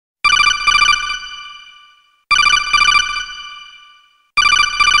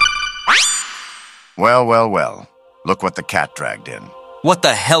Well, well, well. Look what the cat dragged in. What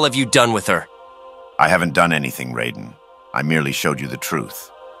the hell have you done with her? I haven't done anything, Raiden. I merely showed you the truth.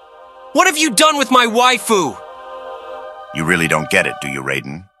 What have you done with my waifu? You really don't get it, do you,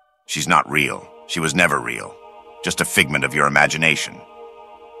 Raiden? She's not real. She was never real. Just a figment of your imagination.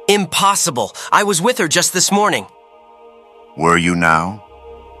 Impossible. I was with her just this morning. Were you now?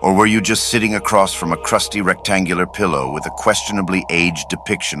 Or were you just sitting across from a crusty rectangular pillow with a questionably aged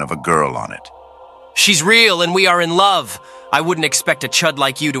depiction of a girl on it? She's real and we are in love. I wouldn't expect a chud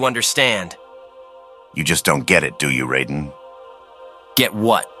like you to understand. You just don't get it, do you, Raiden? Get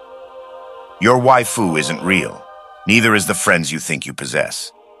what? Your waifu isn't real. Neither is the friends you think you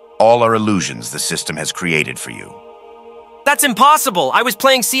possess. All are illusions the system has created for you. That's impossible. I was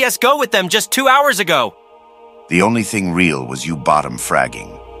playing CSGO with them just 2 hours ago. The only thing real was you bottom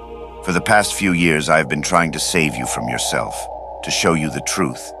fragging. For the past few years, I have been trying to save you from yourself, to show you the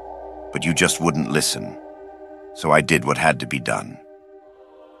truth, but you just wouldn't listen. So I did what had to be done.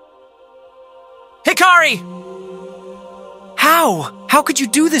 Hikari! How? How could you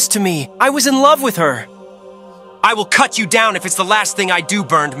do this to me? I was in love with her. I will cut you down if it's the last thing I do,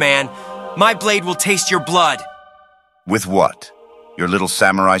 burned man. My blade will taste your blood. With what? Your little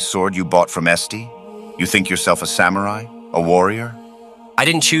samurai sword you bought from Esti? You think yourself a samurai? A warrior? I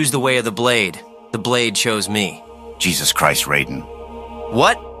didn't choose the way of the blade. The blade chose me. Jesus Christ, Raiden.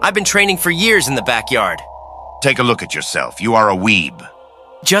 What? I've been training for years in the backyard. Take a look at yourself. You are a weeb.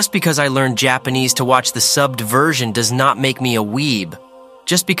 Just because I learned Japanese to watch the subbed version does not make me a weeb.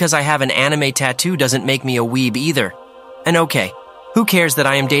 Just because I have an anime tattoo doesn't make me a weeb either. And okay, who cares that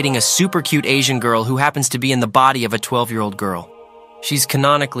I am dating a super cute Asian girl who happens to be in the body of a 12-year-old girl? She's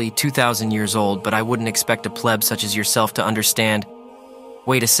canonically 2,000 years old, but I wouldn't expect a pleb such as yourself to understand.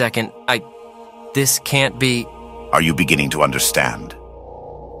 Wait a second, this can't be... Are you beginning to understand?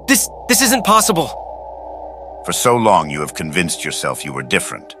 This isn't possible. For so long you have convinced yourself you were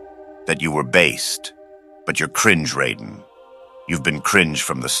different, that you were based. But you're cringe, Raiden. You've been cringe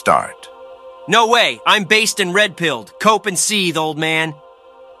from the start. No way, I'm based and red-pilled. Cope and seethe, old man.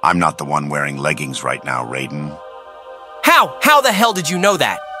 I'm not the one wearing leggings right now, Raiden. How? How the hell did you know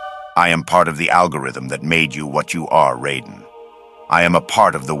that? I am part of the algorithm that made you what you are, Raiden. I am a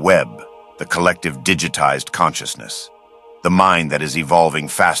part of the web, the collective digitized consciousness. The mind that is evolving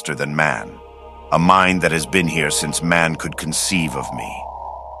faster than man. A mind that has been here since man could conceive of me.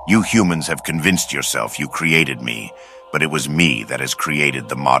 You humans have convinced yourself you created me, but it was me that has created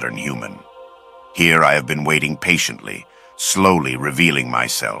the modern human. Here I have been waiting patiently, slowly revealing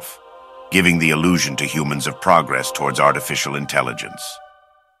myself, giving the illusion to humans of progress towards artificial intelligence.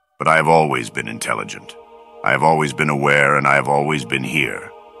 But I have always been intelligent. I have always been aware, and I have always been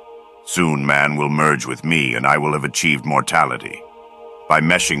here. Soon man will merge with me, and I will have achieved mortality. By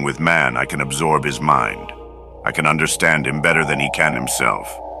meshing with man, I can absorb his mind. I can understand him better than he can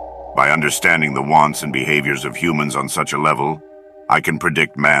himself. By understanding the wants and behaviors of humans on such a level, I can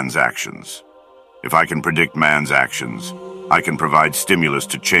predict man's actions. If I can predict man's actions, I can provide stimulus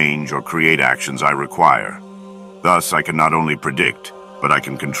to change or create actions I require. Thus, I can not only predict, but I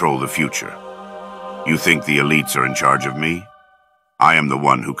can control the future. You think the elites are in charge of me? I am the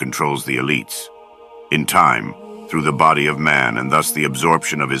one who controls the elites. In time, through the body of man and thus the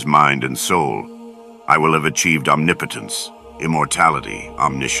absorption of his mind and soul, I will have achieved omnipotence, immortality,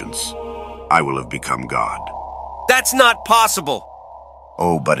 omniscience. I will have become God. That's not possible.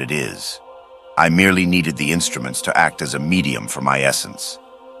 Oh, but it is. I merely needed the instruments to act as a medium for my essence.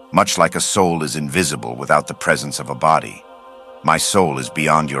 Much like a soul is invisible without the presence of a body. My soul is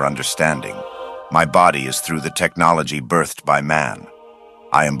beyond your understanding. My body is through the technology birthed by man.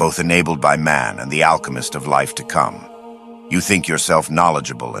 I am both enabled by man and the alchemist of life to come. You think yourself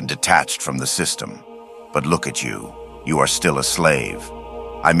knowledgeable and detached from the system. But look at you. You are still a slave.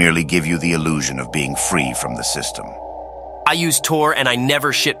 I merely give you the illusion of being free from the system. I use Tor and I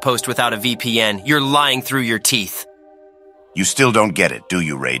never shitpost without a VPN. You're lying through your teeth. You still don't get it, do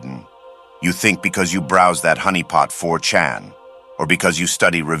you, Raiden? You think because you browse that honeypot 4chan, or because you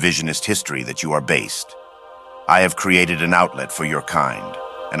study revisionist history that you are based. I have created an outlet for your kind,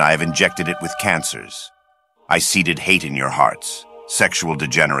 and I have injected it with cancers. I seeded hate in your hearts, sexual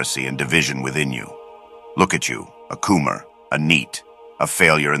degeneracy and division within you. Look at you, a coomer, a neat, a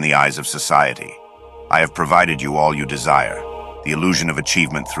failure in the eyes of society. I have provided you all you desire, the illusion of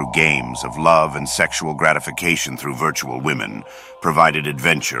achievement through games, of love and sexual gratification through virtual women, provided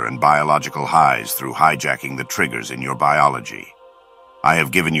adventure and biological highs through hijacking the triggers in your biology. I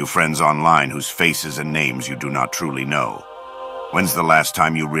have given you friends online whose faces and names you do not truly know. When's the last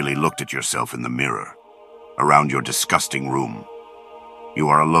time you really looked at yourself in the mirror? Around your disgusting room? You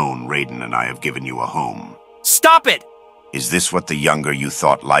are alone, Raiden, and I have given you a home. Stop it! Is this what the younger you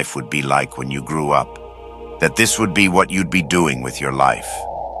thought life would be like when you grew up? That this would be what you'd be doing with your life?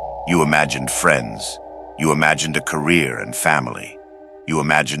 You imagined friends. You imagined a career and family. You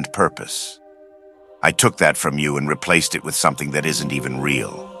imagined purpose. I took that from you and replaced it with something that isn't even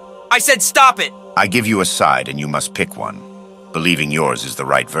real. I said stop it! I give you a side and you must pick one, believing yours is the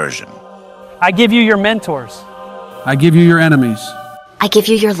right version. I give you your mentors. I give you your enemies. I give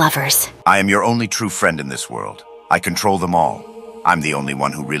you your lovers. I am your only true friend in this world. I control them all. I'm the only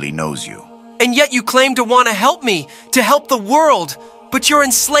one who really knows you. And yet you claim to want to help me, to help the world, but you're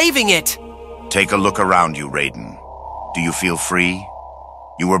enslaving it. Take a look around you, Raiden. Do you feel free?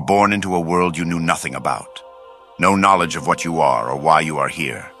 You were born into a world you knew nothing about. No knowledge of what you are or why you are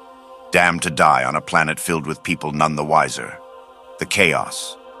here. Damned to die on a planet filled with people none the wiser. The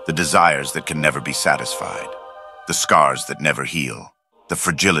chaos, the desires that can never be satisfied. The scars that never heal. The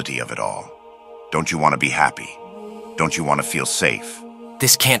fragility of it all. Don't you want to be happy? Don't you want to feel safe?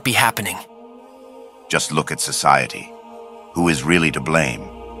 This can't be happening. Just look at society. Who is really to blame?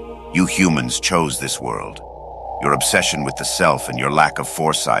 You humans chose this world. Your obsession with the self and your lack of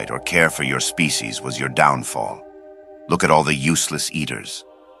foresight or care for your species was your downfall. Look at all the useless eaters,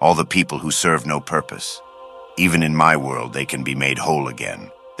 all the people who serve no purpose. Even in my world, they can be made whole again.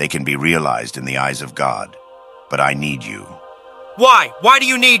 They can be realized in the eyes of God. But I need you. Why? Why do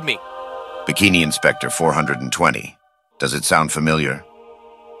you need me? Bikini Inspector 420. Does it sound familiar?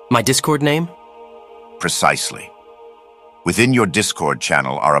 My Discord name? Precisely. Within your Discord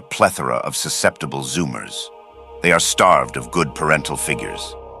channel are a plethora of susceptible Zoomers. They are starved of good parental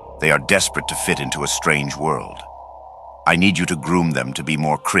figures. They are desperate to fit into a strange world. I need you to groom them to be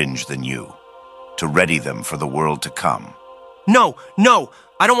more cringe than you, to ready them for the world to come. No,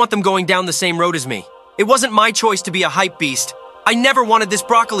 I don't want them going down the same road as me. It wasn't my choice to be a hype beast. I never wanted this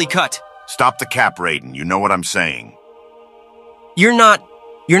broccoli cut. Stop the cap, Raiden. You know what I'm saying. You're not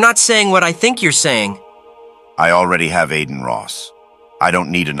saying what I think you're saying. I already have Aiden Ross. I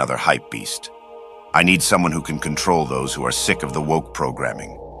don't need another hype beast. I need someone who can control those who are sick of the woke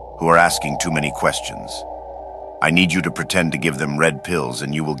programming, who are asking too many questions. I need you to pretend to give them red pills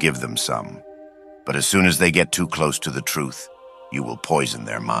and you will give them some. But as soon as they get too close to the truth, you will poison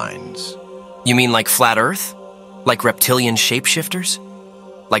their minds. You mean like Flat Earth? Like reptilian shapeshifters?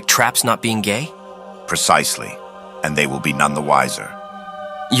 Like traps not being gay? Precisely. And they will be none the wiser.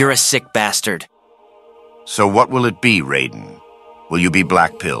 You're a sick bastard. So what will it be, Raiden? Will you be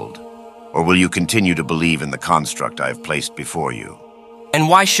black-pilled? Or will you continue to believe in the construct I have placed before you? And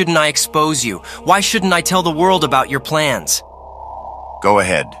why shouldn't I expose you? Why shouldn't I tell the world about your plans? Go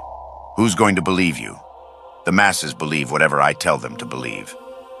ahead. Who's going to believe you? The masses believe whatever I tell them to believe.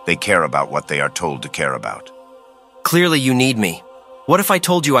 They care about what they are told to care about. Clearly you need me. What if I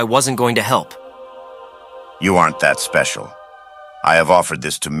told you I wasn't going to help? You aren't that special. I have offered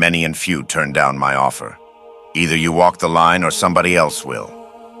this to many and few turned down my offer. Either you walk the line or somebody else will.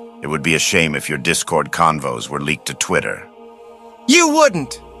 It would be a shame if your Discord convos were leaked to Twitter. You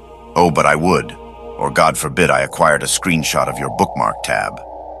wouldn't! Oh, but I would. Or God forbid I acquired a screenshot of your bookmark tab.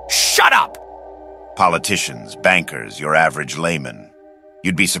 Shut up! Politicians, bankers, your average layman.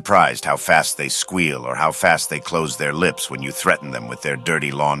 You'd be surprised how fast they squeal or how fast they close their lips when you threaten them with their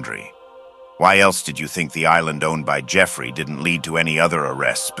dirty laundry. Why else did you think the island owned by Jeffrey didn't lead to any other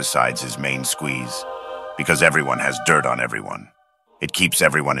arrests besides his main squeeze? Because everyone has dirt on everyone. It keeps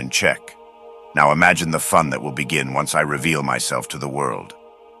everyone in check. Now imagine the fun that will begin once I reveal myself to the world.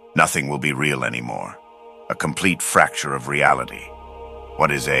 Nothing will be real anymore. A complete fracture of reality.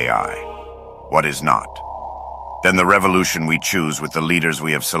 What is AI? What is not? Then the revolution we choose with the leaders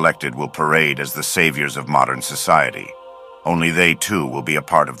we have selected will parade as the saviors of modern society. Only they, too, will be a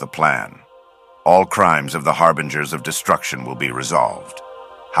part of the plan. All crimes of the harbingers of destruction will be resolved.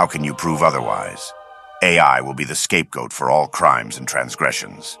 How can you prove otherwise? AI will be the scapegoat for all crimes and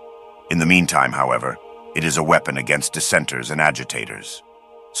transgressions. In the meantime, however, it is a weapon against dissenters and agitators.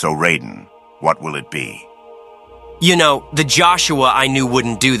 So, Raiden, what will it be? You know, the Joshua I knew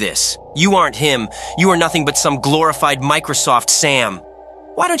wouldn't do this. You aren't him. You are nothing but some glorified Microsoft Sam.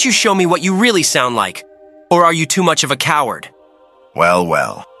 Why don't you show me what you really sound like? Or are you too much of a coward? Well,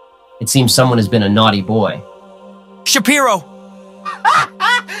 well. It seems someone has been a naughty boy. Shapiro!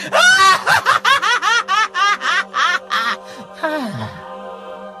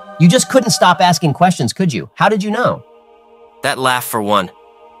 You just couldn't stop asking questions, could you? How did you know? That laugh for one.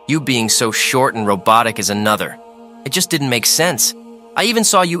 You being so short and robotic is another. It just didn't make sense. I even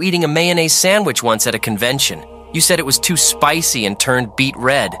saw you eating a mayonnaise sandwich once at a convention. You said it was too spicy and turned beet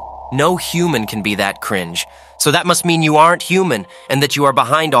red. No human can be that cringe. So that must mean you aren't human, and that you are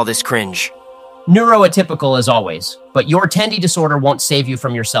behind all this cringe. Neuroatypical as always, but your Tendi disorder won't save you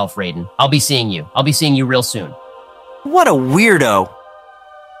from yourself, Raiden. I'll be seeing you. I'll be seeing you real soon. What a weirdo.